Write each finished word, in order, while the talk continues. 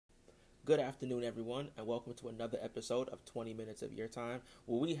Good afternoon, everyone, and welcome to another episode of 20 Minutes of Your Time,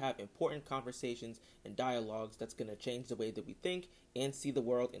 where we have important conversations and dialogues that's going to change the way that we think and see the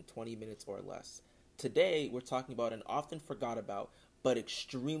world in 20 minutes or less. Today, we're talking about an often forgot about but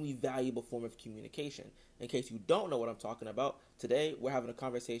extremely valuable form of communication. In case you don't know what I'm talking about, today we're having a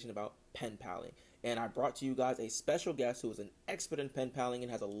conversation about pen paling. And I brought to you guys a special guest who is an expert in pen paling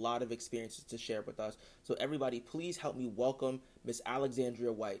and has a lot of experiences to share with us. So, everybody, please help me welcome Miss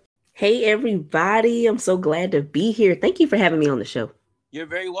Alexandria White. Hey, everybody. I'm so glad to be here. Thank you for having me on the show. You're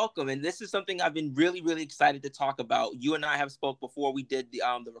very welcome, and this is something I've been really excited to talk about. You and I have spoke before we did the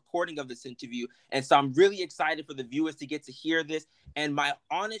recording of this interview, and so I'm really excited for the viewers to get to hear this. And my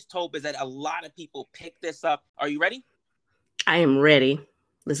honest hope is that a lot of people pick this up. Are you ready? I am ready.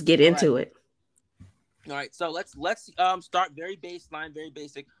 Let's get All right, into it. all right. So let's start very baseline, very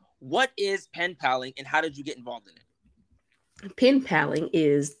basic. What is pen paling, and how did you get involved in it? Pen paling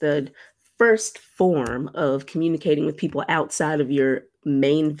is the first form of communicating with people outside of your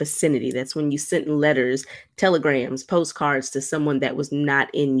main vicinity. That's when you sent letters, telegrams, postcards to someone that was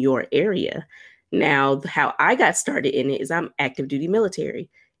not in your area. Now, how I got started in it is I'm active duty military.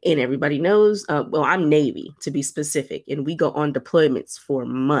 And everybody knows, well, I'm Navy to be specific, and we go on deployments for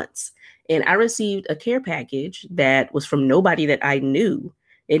months. And I received a care package that was from nobody that I knew.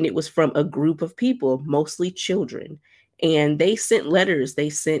 And it was from a group of people, mostly children, and they sent letters, they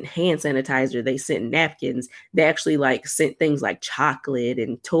sent hand sanitizer, they sent napkins, they actually like sent things like chocolate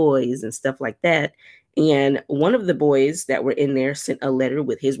and toys and stuff like that. And one of the boys that were in there sent a letter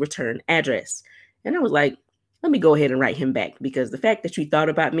with his return address, and I was like, let me go ahead and write him back, because the fact that you thought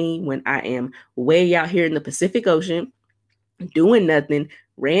about me when I am way out here in the Pacific Ocean doing nothing,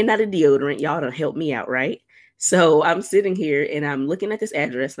 ran out of deodorant, y'all don't help me out, right? So I'm sitting here and I'm looking at this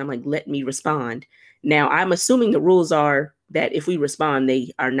address and I'm like, let me respond. Now, I'm assuming the rules are that if we respond,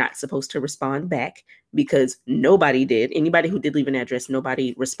 they are not supposed to respond back, because nobody did. Anybody who did leave an address,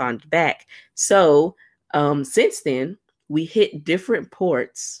 nobody responded back. So since then, we hit different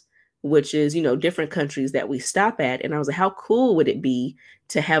ports, which is, different countries that we stop at. And I was like, how cool would it be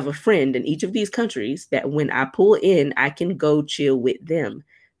to have a friend in each of these countries that when I pull in, I can go chill with them,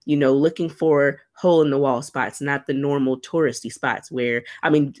 looking for hole in the wall spots, not the normal touristy spots where, I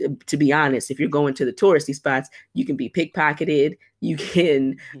mean, to be honest, if you're going to the touristy spots, you can be pickpocketed. You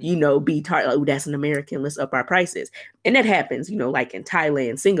can, be oh, that's an American, let's up our prices. And that happens, like in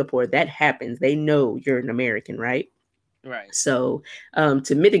Thailand, Singapore, that happens. They know you're an American, right? Right. So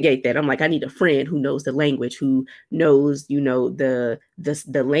to mitigate that, I'm like, I need a friend who knows the language, who knows, the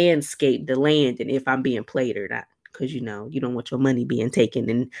landscape, the land, and if I'm being played or not. Because you don't want your money being taken,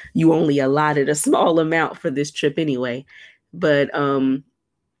 and you only allotted a small amount for this trip anyway. But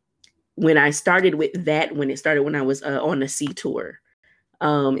when I started with that, when I was on a sea tour,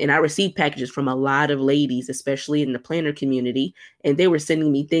 and I received packages from a lot of ladies, especially in the planner community, and they were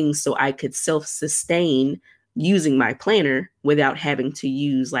sending me things so I could self-sustain using my planner without having to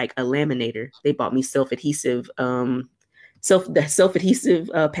use like a laminator. They bought me self-adhesive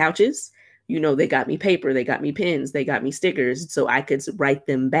pouches. They got me paper, they got me pens, they got me stickers, so I could write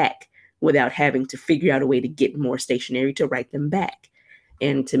them back without having to figure out a way to get more stationery to write them back.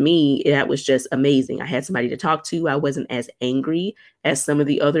 And to me, that was just amazing. I had somebody to talk to. I wasn't as angry as some of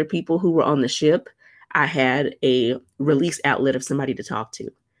the other people who were on the ship. I had a release outlet of somebody to talk to.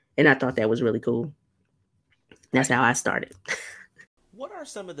 And I thought that was really cool. That's Right. how I started. What are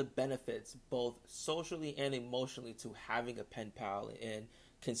some of the benefits, both socially and emotionally, to having a pen pal and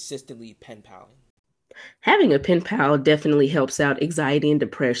consistently pen paling? Having a pen pal definitely helps out anxiety and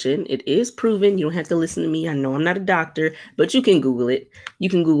depression. It is proven. You don't have to listen to me. I know I'm not a doctor, but you can Google it. You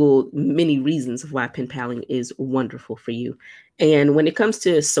can Google many reasons of why pen paling is wonderful for you. And when it comes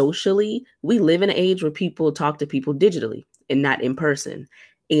to socially, we live in an age where people talk to people digitally and not in person.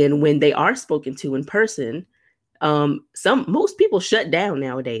 And when they are spoken to in person, some most people shut down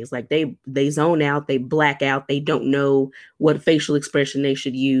nowadays. Like they zone out, they black out, they don't know what facial expression they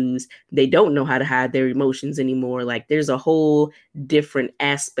should use, they don't know how to hide their emotions anymore. Like there's a whole different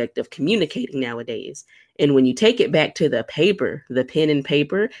aspect of communicating nowadays. And when you take it back to the paper, the pen and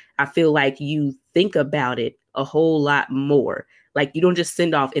paper, I feel like you think about it a whole lot more. Like you don't just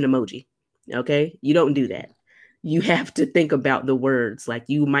send off an emoji. Okay, you don't do that. You have to think about the words. Like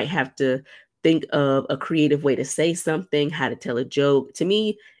you might have to think of a creative way to say something, how to tell a joke. To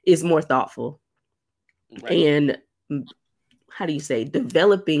me, is more thoughtful. Right. And how do you say,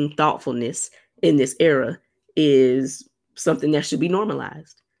 developing thoughtfulness in this era is something that should be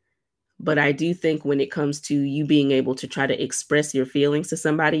normalized. But I do think when it comes to you being able to try to express your feelings to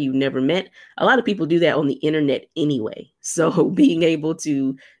somebody you've never met, a lot of people do that on the internet anyway. So being able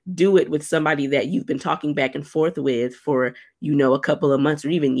to do it with somebody that you've been talking back and forth with for, a couple of months or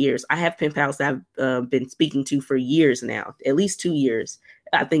even years. I have pen pals that I've been speaking to for years now, at least 2 years,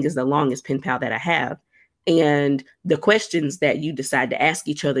 I think is the longest pen pal that I have. And the questions that you decide to ask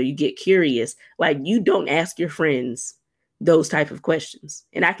each other, you get curious. Like, you don't ask your friends those type of questions.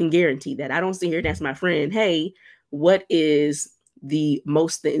 And I can guarantee that. I don't sit here and ask my friend, hey, what is the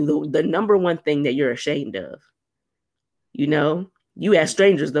the number one thing that you're ashamed of? You ask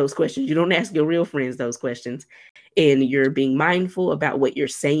strangers those questions. You don't ask your real friends those questions. And you're being mindful about what you're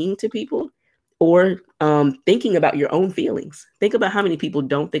saying to people, or thinking about your own feelings. Think about how many people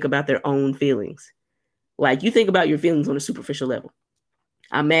don't think about their own feelings. Like, you think about your feelings on a superficial level.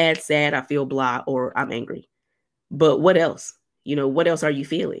 I'm mad, sad, I feel blah, or I'm angry. But what else? What else are you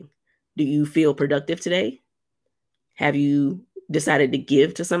feeling? Do you feel productive today? Have you decided to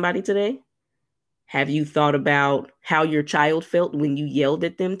give to somebody today? Have you thought about how your child felt when you yelled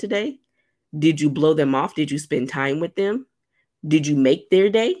at them today? Did you blow them off? Did you spend time with them? Did you make their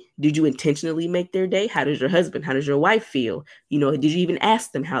day? Did you intentionally make their day? How does your husband, how does your wife feel? Did you even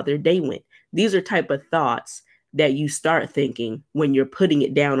ask them how their day went? These are type of thoughts that you start thinking when you're putting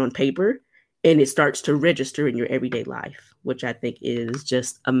it down on paper, and it starts to register in your everyday life, which I think is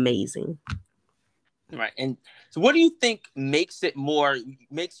just amazing. Right. And so what do you think makes you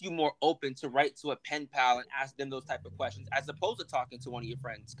more open to write to a pen pal and ask them those type of questions as opposed to talking to one of your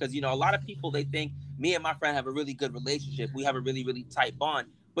friends? Because, a lot of people, they think me and my friend have a really good relationship. We have a really, really tight bond.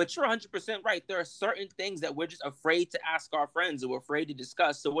 But you're 100% right. There are certain things that we're just afraid to ask our friends, or we're afraid to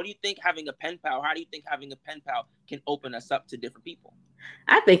discuss. So what do you think having a pen pal, how do you think having a pen pal can open us up to different people?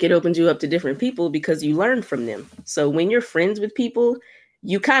 I think it opens you up to different people because you learn from them. So when you're friends with people,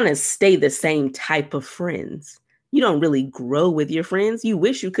 you kind of stay the same type of friends. You don't really grow with your friends. You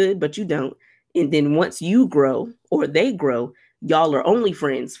wish you could, but you don't. And then once you grow or they grow, y'all are only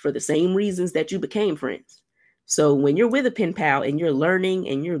friends for the same reasons that you became friends. So when you're with a pen pal and you're learning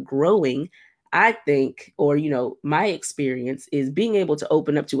and you're growing, I think, or, my experience is being able to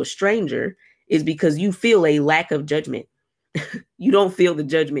open up to a stranger is because you feel a lack of judgment. You don't feel the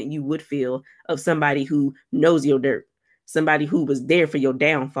judgment you would feel of somebody who knows your dirt, somebody who was there for your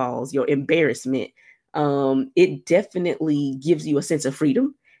downfalls, your embarrassment. It definitely gives you a sense of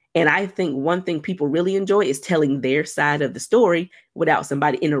freedom. And I think one thing people really enjoy is telling their side of the story without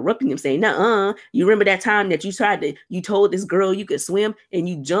somebody interrupting them, saying, "Nuh-uh, you remember that time that you told this girl you could swim and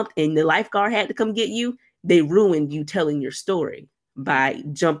you jumped and the lifeguard had to come get you?" They ruined you telling your story by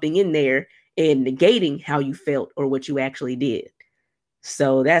jumping in there and negating how you felt or what you actually did.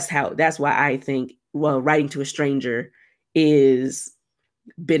 So that's why I think, writing to a stranger is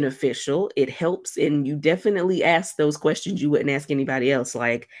beneficial. It helps, and you definitely ask those questions you wouldn't ask anybody else.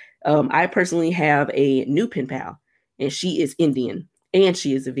 Like, I personally have a new pen pal, and she is Indian and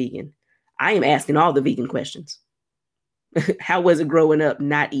she is a vegan. I am asking all the vegan questions. How was it growing up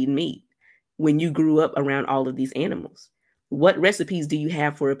not eating meat when you grew up around all of these animals? What recipes do you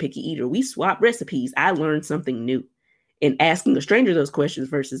have for a picky eater? We swap recipes. I learned something new. And asking a stranger those questions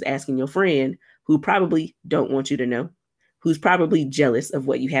versus asking your friend who probably don't want you to know, who's probably jealous of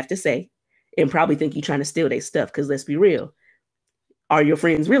what you have to say, and probably think you're trying to steal their stuff. Because let's be real, are your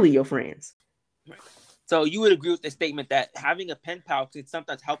friends really your friends? Right. So you would agree with the statement that having a pen pal could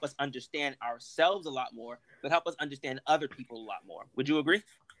sometimes help us understand ourselves a lot more, but help us understand other people a lot more. Would you agree?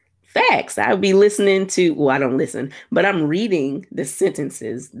 Facts. I would be listening to, well, I don't listen, but I'm reading the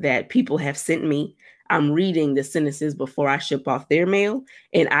sentences that people have sent me. I'm reading the sentences before I ship off their mail.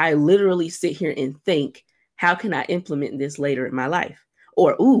 And I literally sit here and think, how can I implement this later in my life?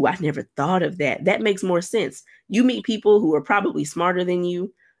 Or, ooh, I never thought of that. That makes more sense. You meet people who are probably smarter than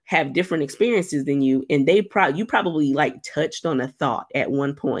you, have different experiences than you, and you probably like touched on a thought at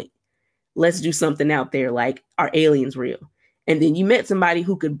one point. Let's do something out there, like, are aliens real? And then you met somebody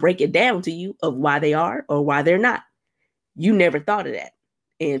who could break it down to you of why they are or why they're not. You never thought of that.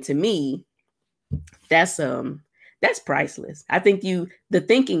 And to me, that's priceless. I think the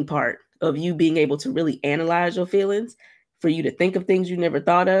thinking part of you being able to really analyze your feelings, for you to think of things you never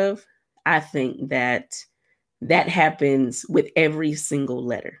thought of, I think that happens with every single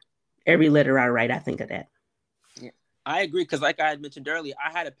letter. Every letter I write, I think of that. Yeah, I agree. Because like I had mentioned earlier,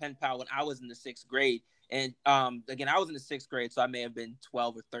 I had a pen pal when I was in the sixth grade. And again, I was in the sixth grade, so I may have been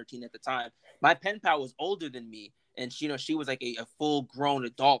 12 or 13 at the time. My pen pal was older than me. And she was like a full grown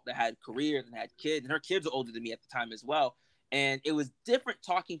adult that had careers and had kids. And her kids were older than me at the time as well. And it was different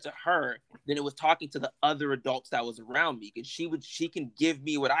talking to her than it was talking to the other adults that was around me. Because she can give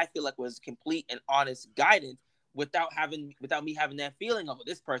me what I feel like was complete and honest guidance without me having that feeling of,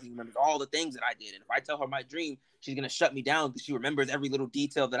 this person remembers all the things that I did. And if I tell her my dream, she's gonna shut me down because she remembers every little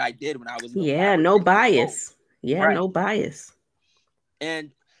detail that I did when I was, 5 Yeah, or no 10 years old. bias. Yeah, Right. no bias.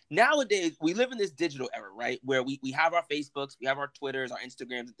 And nowadays we live in this digital era, right? Where we have our Facebooks, we have our Twitters, our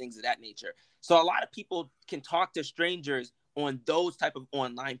Instagrams, and things of that nature. So a lot of people can talk to strangers on those type of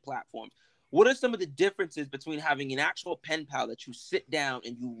online platforms. What are some of the differences between having an actual pen pal that you sit down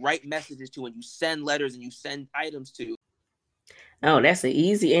and you write messages to and you send letters and you send items to? Oh, that's an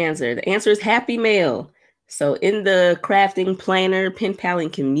easy answer. The answer is Happy Mail. So in the crafting, planner, pen paling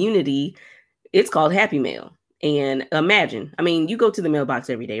community, it's called Happy Mail. And imagine, I mean, you go to the mailbox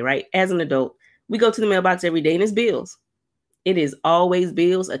every day, right? As an adult, we go to the mailbox every day and it's bills. It is always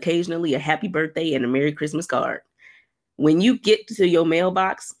bills, occasionally a happy birthday and a Merry Christmas card. When you get to your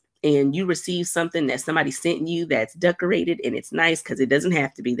mailbox and you receive something that somebody sent you that's decorated and it's nice, because it doesn't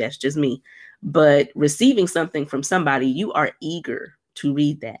have to be, that's just me. But receiving something from somebody, you are eager to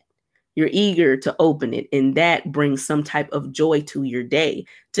read that. You're eager to open it, and that brings some type of joy to your day.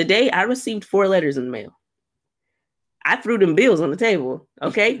 Today, I received 4 letters in the mail. I threw them bills on the table.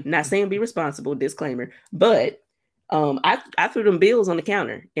 Okay. Not saying be responsible, disclaimer. But I threw them bills on the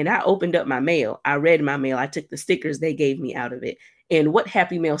counter and I opened up my mail. I read my mail. I took the stickers they gave me out of it. And what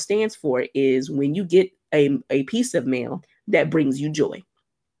Happy Mail stands for is when you get a piece of mail that brings you joy.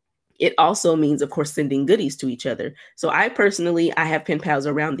 It also means, of course, sending goodies to each other. So I have pen pals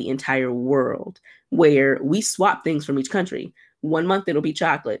around the entire world where we swap things from each country. 1 month it'll be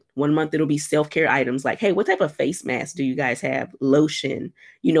chocolate. 1 month it'll be self-care items like, hey, what type of face mask do you guys have? Lotion,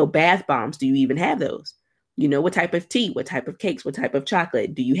 bath bombs. Do you even have those? What type of tea, what type of cakes, what type of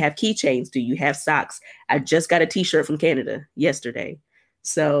chocolate? Do you have keychains? Do you have socks? I just got a t-shirt from Canada yesterday.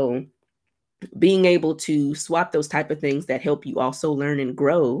 So being able to swap those type of things that help you also learn and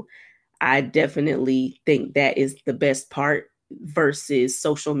grow, I definitely think that is the best part versus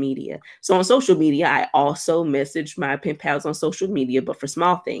social media. So on social media, I also message my pen pals on social media, but for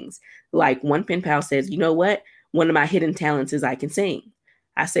small things. Like one pen pal says, you know what? One of my hidden talents is I can sing.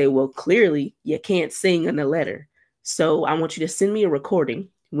 I say, well, clearly you can't sing in a letter. So I want you to send me a recording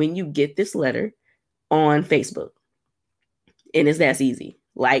when you get this letter on Facebook. And it's that easy.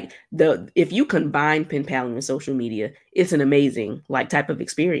 Like if you combine pen paling and social media, it's an amazing type of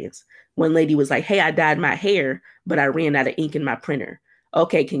experience. One lady was like, hey, I dyed my hair, but I ran out of ink in my printer.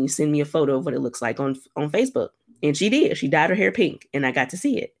 Okay, can you send me a photo of what it looks like on Facebook? And she did. She dyed her hair pink and I got to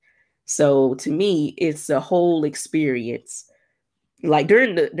see it. So to me, it's a whole experience. Like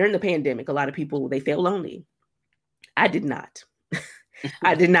during the pandemic, a lot of people, they felt lonely. I did not.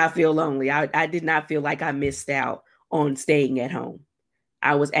 I did not feel lonely. I did not feel like I missed out on staying at home.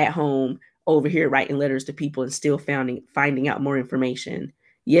 I was at home over here writing letters to people and still finding out more information.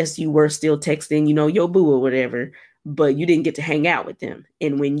 Yes, you were still texting, your boo or whatever, but you didn't get to hang out with them.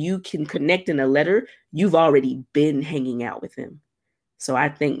 And when you can connect in a letter, you've already been hanging out with them. So I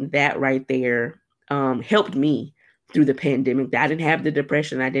think that right there helped me through the pandemic. I didn't have the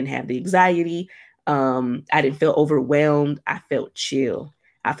depression. I didn't have the anxiety. I didn't feel overwhelmed. I felt chill.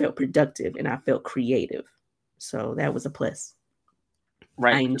 I felt productive and I felt creative. So that was a plus.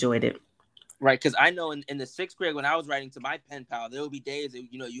 Right. I enjoyed it. Right, because I know in the 6th grade when I was writing to my pen pal, there would be days that,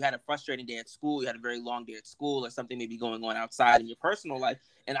 you had a frustrating day at school, you had a very long day at school, or something maybe going on outside in your personal life,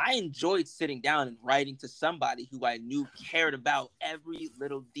 and I enjoyed sitting down and writing to somebody who I knew cared about every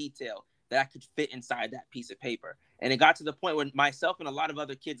little detail that I could fit inside that piece of paper. And it got to the point where myself and a lot of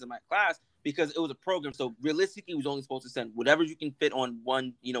other kids in my class, because it was a program, so realistically, it was only supposed to send whatever you can fit on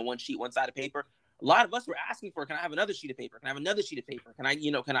one sheet, one side of paper. A lot of us were asking for, can I have another sheet of paper? Can I have another sheet of paper? Can I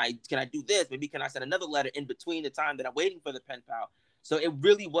do this? Maybe can I send another letter in between the time that I'm waiting for the pen pal? So it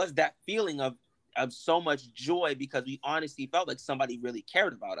really was that feeling of so much joy because we honestly felt like somebody really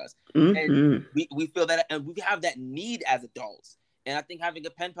cared about us. Mm-hmm. And we feel that, and we have that need as adults. And I think having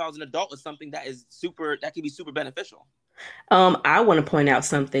a pen pal as an adult is something that can be super beneficial. I want to point out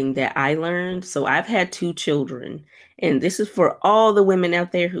something that I learned. So I've had 2 children, and this is for all the women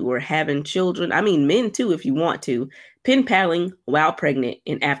out there who are having children. I mean, men too, if you want to. Pen paling while pregnant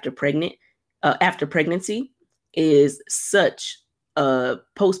and after pregnancy is such a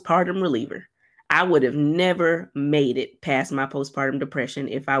postpartum reliever. I would have never made it past my postpartum depression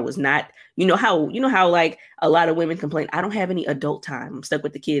if I was not, how like a lot of women complain, I don't have any adult time. I'm stuck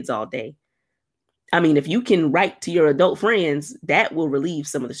with the kids all day. I mean, if you can write to your adult friends, that will relieve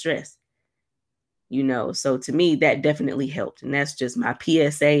some of the stress. So to me, that definitely helped. And that's just my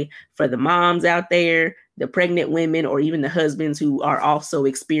PSA for the moms out there the pregnant women or even the husbands who are also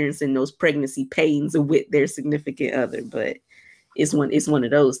experiencing those pregnancy pains with their significant other. But it's one of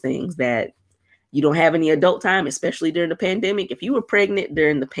those things that you don't have any adult time, especially during the pandemic. If you were pregnant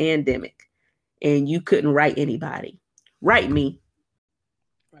during the pandemic and you couldn't write anybody, write me.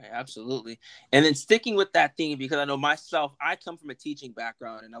 Right, absolutely. And then sticking with that theme, because I know myself, I come from a teaching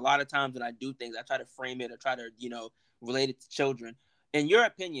background, and a lot of times when I do things, I try to frame it or try to, relate it to children. In your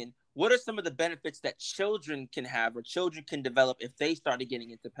opinion, what are some of the benefits that children can have or children can develop if they started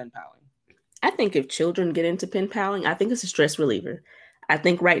getting into pen paling? I think if children get into pen paling, I think it's a stress reliever. I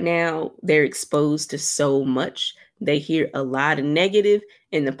think right now they're exposed to so much. They hear a lot of negative,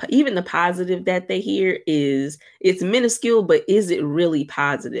 and even the positive that they hear it's minuscule, but is it really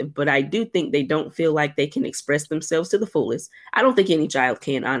positive? But I do think they don't feel like they can express themselves to the fullest. I don't think any child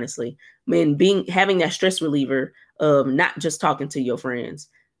can, honestly. I mean, having that stress reliever of not just talking to your friends,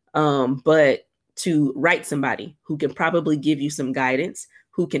 but to write somebody who can probably give you some guidance,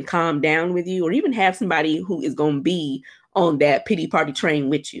 who can calm down with you, or even have somebody who is going to be on that pity party train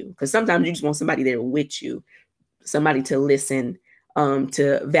with you. Because sometimes you just want somebody there with you, somebody to listen,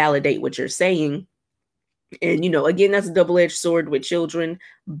 to validate what you're saying. And, again, that's a double-edged sword with children.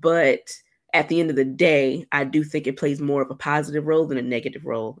 But at the end of the day, I do think it plays more of a positive role than a negative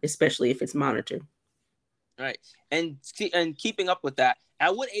role, especially if it's monitored. Right. And keeping up with that,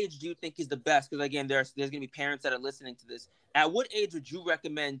 at what age do you think is the best? Because again, there's going to be parents that are listening to this. At what age would you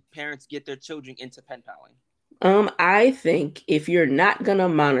recommend parents get their children into pen paling? I think if you're not gonna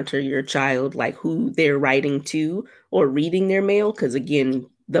monitor your child, like who they're writing to or reading their mail, because again,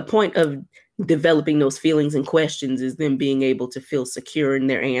 the point of developing those feelings and questions is them being able to feel secure in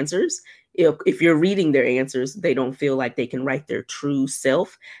their answers. If you're reading their answers, they don't feel like they can write their true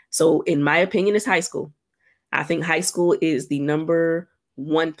self. So, in my opinion, it's high school. I think high school is the number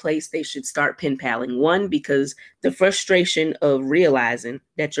one place they should start pen paling. One, because the frustration of realizing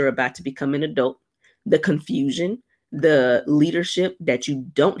that you're about to become an adult, the confusion, the leadership that you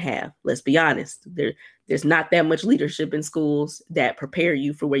don't have. Let's be honest. There's not that much leadership in schools that prepare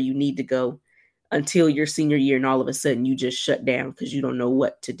you for where you need to go until your senior year, and all of a sudden you just shut down because you don't know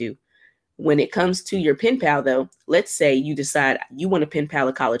what to do. When it comes to your pen pal, though, let's say you decide you want to pen pal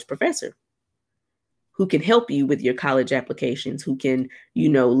a college professor who can help you with your college applications, who can,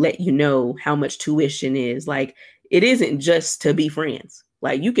 let you know how much tuition is. Like, it isn't just to be friends.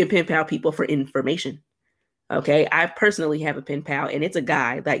 Like, you can pen pal people for information. Okay. I personally have a pen pal, and it's a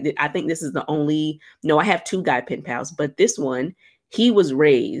guy. Like, I think this is the only, no, I have two guy pen pals, but this one, he was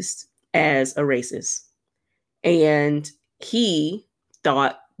raised as a racist. And he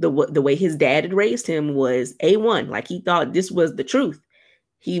thought the way his dad had raised him was A1. Like, he thought this was the truth.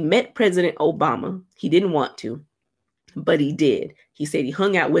 He met President Obama. He didn't want to, but he did. He said he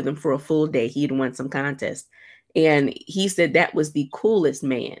hung out with him for a full day. He had won some contest. And he said that was the coolest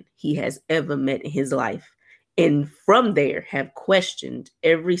man he has ever met in his life. And from there, have questioned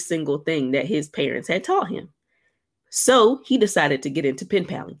every single thing that his parents had taught him. So he decided to get into pen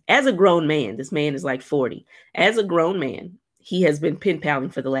paling. As a grown man, this man is like 40. As a grown man, he has been pen paling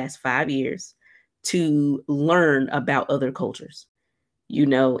for the last 5 years to learn about other cultures.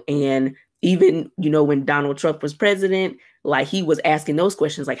 And even, when Donald Trump was president, like, he was asking those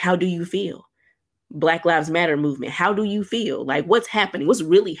questions, like, how do you feel? Black Lives Matter movement. How do you feel? Like, what's happening? What's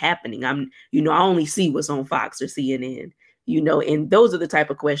really happening? I only see what's on Fox or CNN, and those are the type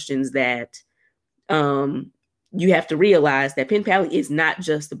of questions that you have to realize that pen paling is not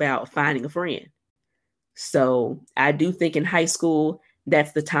just about finding a friend. So I do think in high school,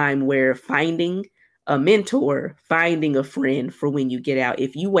 that's the time where finding a mentor, finding a friend for when you get out.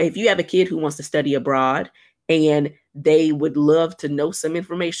 If you have a kid who wants to study abroad and they would love to know some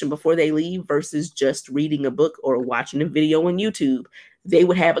information before they leave versus just reading a book or watching a video on YouTube, they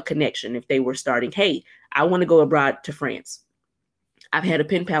would have a connection if they were starting, hey, I want to go abroad to France. I've had a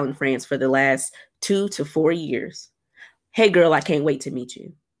pen pal in France for the last 2 to 4 years. Hey, girl, I can't wait to meet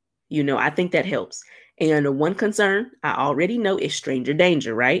you. I think that helps. And one concern I already know is stranger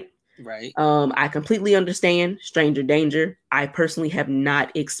danger, right? Right. I completely understand stranger danger. I personally have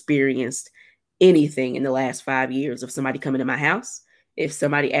not experienced anything in the last 5 years of somebody coming to my house, if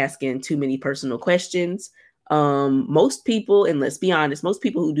somebody asking too many personal questions. Most people, and let's be honest, most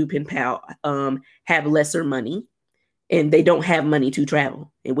people who do pen pal have lesser money and they don't have money to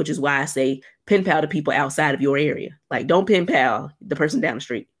travel. And which is why I say pen pal to people outside of your area. Like, don't pen pal the person down the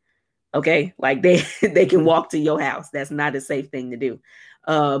street. Okay. Like, they can walk to your house. That's not a safe thing to do.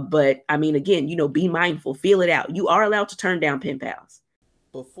 But I mean, again, be mindful, feel it out. You are allowed to turn down pen pals.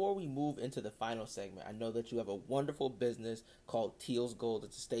 Before we move into the final segment, I know that you have a wonderful business called Teal's Gold.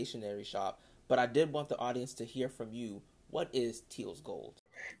 It's a stationery shop. But I did want the audience to hear from you. What is Teal's Gold?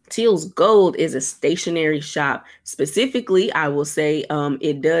 Teal's Gold is a stationery shop. Specifically, I will say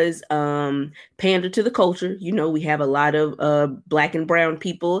it does pander to the culture. You know, we have a lot of black and brown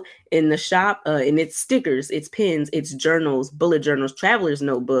people in the shop, and it's stickers, it's pens, it's journals, bullet journals, traveler's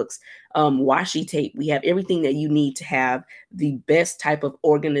notebooks, washi tape. We have everything that you need to have the best type of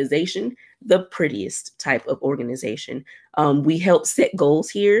organization, the prettiest type of organization. We help set goals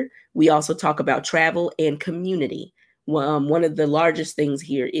here. We also talk about travel and community. One of the largest things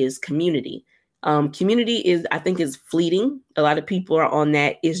here is community. Community is, I think, is fleeting. A lot of people are on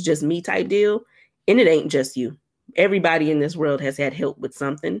that "it's just me" type deal, and it ain't just you. Everybody in this world has had help with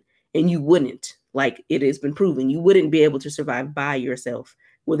something, and you wouldn't, like it has been proven, you wouldn't be able to survive by yourself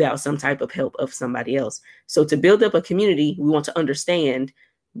without some type of help of somebody else. So to build up a community, we want to understand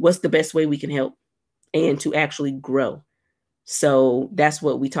what's the best way we can help and to actually grow. So that's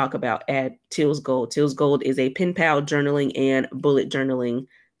what we talk about at Teal's Gold. Teal's Gold is a pen pal journaling and bullet journaling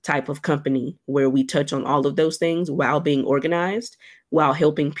type of company where we touch on all of those things while being organized, while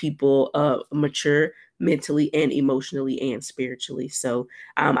helping people mature mentally and emotionally and spiritually. So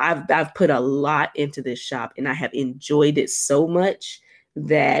I've put a lot into this shop, and I have enjoyed it so much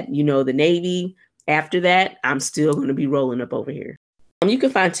that, you know, the Navy, after that, I'm still going to be rolling up over here. You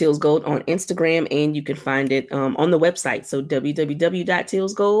can find Teal's Gold on Instagram, and you can find it on the website. So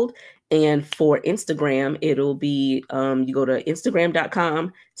www.tealsgold. And for Instagram, it'll be, you go to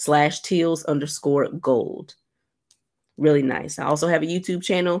instagram.com/teals_gold. Really nice. I also have a YouTube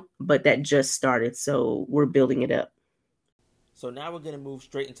channel, but that just started, so we're building it up. So now we're going to move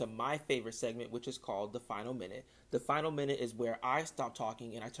straight into my favorite segment, which is called The Final Minute. The Final Minute is where I stop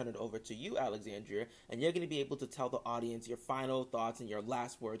talking and I turn it over to you, Alexandria, and you're going to be able to tell the audience your final thoughts and your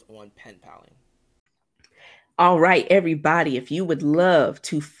last words on pen paling. All right, everybody, if you would love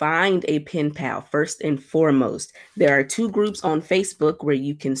to find a pen pal, first and foremost, there are 2 groups on Facebook where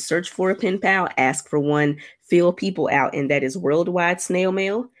you can search for a pen pal, ask for one, fill people out, and that is Worldwide Snail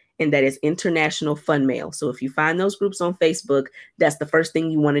Mail, and that is International Fun Mail. So if you find those groups on Facebook, that's the first thing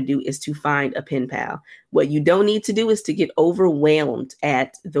you want to do, is to find a pen pal. What you don't need to do is to get overwhelmed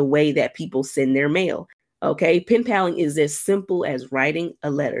at the way that people send their mail. Okay, pen paling is as simple as writing a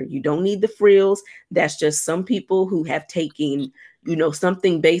letter. You don't need the frills. That's just some people who have taken, you know,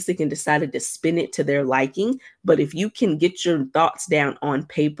 something basic and decided to spin it to their liking. But if you can get your thoughts down on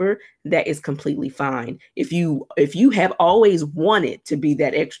paper, that is completely fine. If you have always wanted to be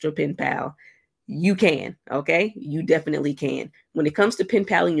that extra pen pal, you can. Okay, you definitely can. When it comes to pen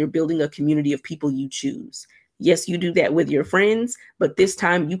paling, you're building a community of people you choose. Yes, you do that with your friends, but this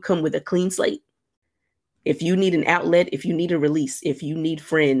time you come with a clean slate. If you need an outlet, if you need a release, if you need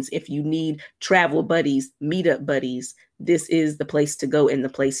friends, if you need travel buddies, meetup buddies, this is the place to go and the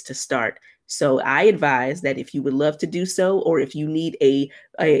place to start. So I advise that if you would love to do so, or if you need a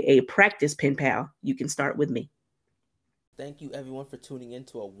practice pen pal, you can start with me. Thank you, everyone, for tuning in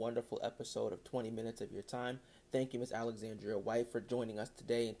to a wonderful episode of 20 Minutes of Your Time. Thank you, Ms. Alexandria White, for joining us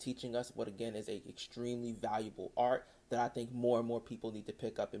today and teaching us what, again, is an extremely valuable art that I think more and more people need to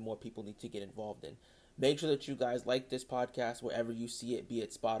pick up and more people need to get involved in. Make sure that you guys like this podcast wherever you see it, be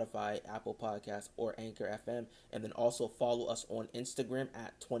it Spotify, Apple Podcasts, or Anchor FM. And then also follow us on Instagram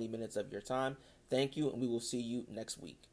at 20 Minutes of Your Time. Thank you, and we will see you next week.